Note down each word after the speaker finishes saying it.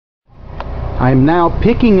I'm now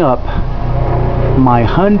picking up my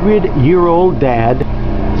 100-year-old dad,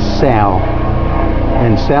 Sal.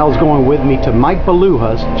 And Sal's going with me to Mike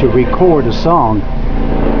Baluha's to record a song.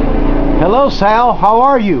 Hello, Sal. How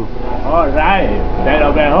are you? All right. De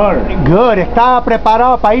lo mejor. Good. ¿Estaba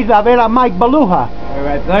preparado para ir a ver a Mike Baluha?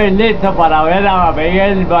 Estoy listo para ver a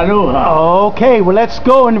Miguel Baluha. Okay, well, let's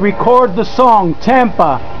go and record the song,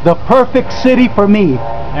 Tampa, the perfect city for me.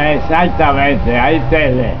 Exactamente. Ahí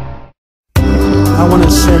tele. I want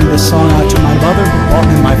to send this song out to my mother who bought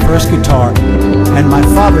me my first guitar, and my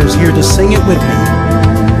father's here to sing it with me.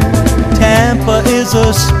 Tampa is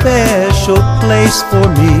a special place for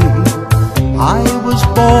me. I was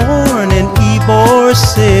born in Ybor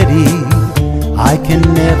City. I can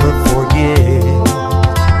never forget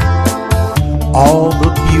all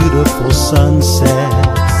the beautiful sunsets.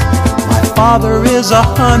 My father is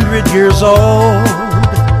 100 years old.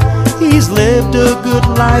 He's lived a good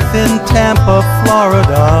life in Tampa,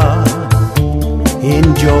 Florida,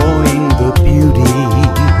 enjoying the beauty.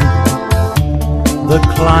 The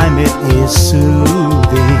climate is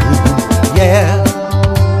soothing. Yeah,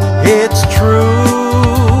 it's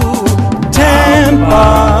true.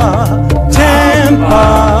 Tampa,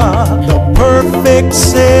 Tampa, the perfect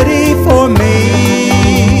city for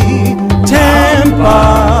me.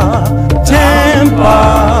 Tampa,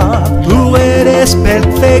 Tampa, tú eres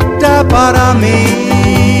perfecta para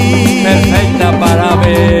mí. Perfecta para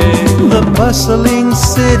mí. The bustling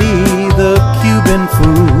city, the Cuban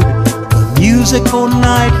food, the musical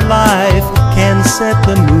nightlife can set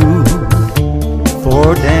the mood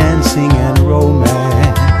for dancing and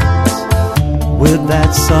romance with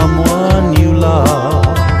that someone you love.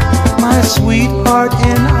 My sweetheart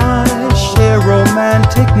and I share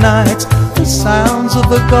romantic nights. The sounds of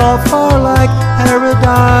the Gulf are like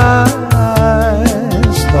paradise.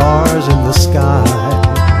 Stars in the sky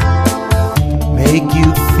make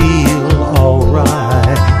you feel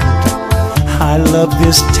alright. I love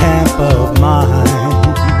this Tampa of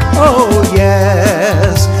mine. Oh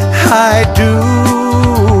yes, I do.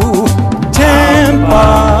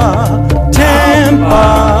 Tampa,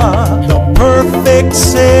 Tampa, the perfect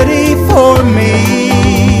city for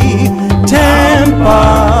me.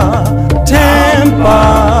 Tampa,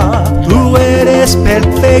 Tampa, tú eres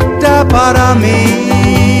perfecta para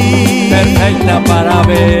mí. Perfecta para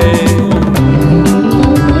mí.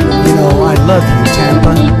 You know, I love you,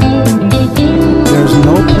 Tampa. There's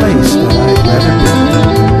no place that I'd rather be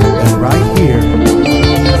than right here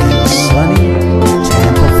in sunny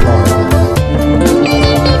Tampa, Florida.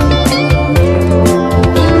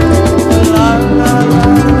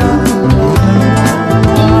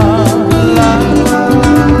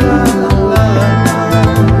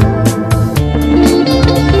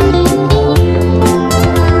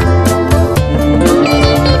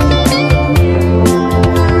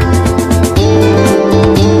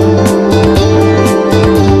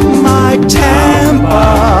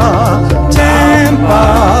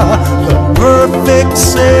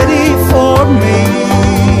 City for me.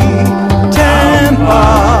 Tampa,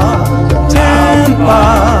 Tampa,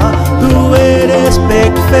 tú eres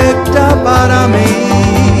perfecta para mí.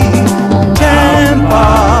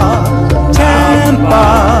 Tampa,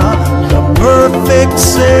 Tampa, the perfect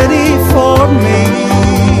city for me.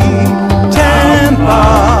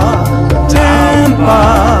 Tampa,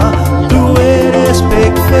 Tampa, tú eres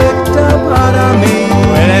perfecta para mí.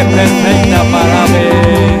 Eres perfecta para mí.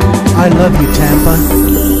 I love you,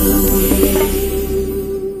 Tampa.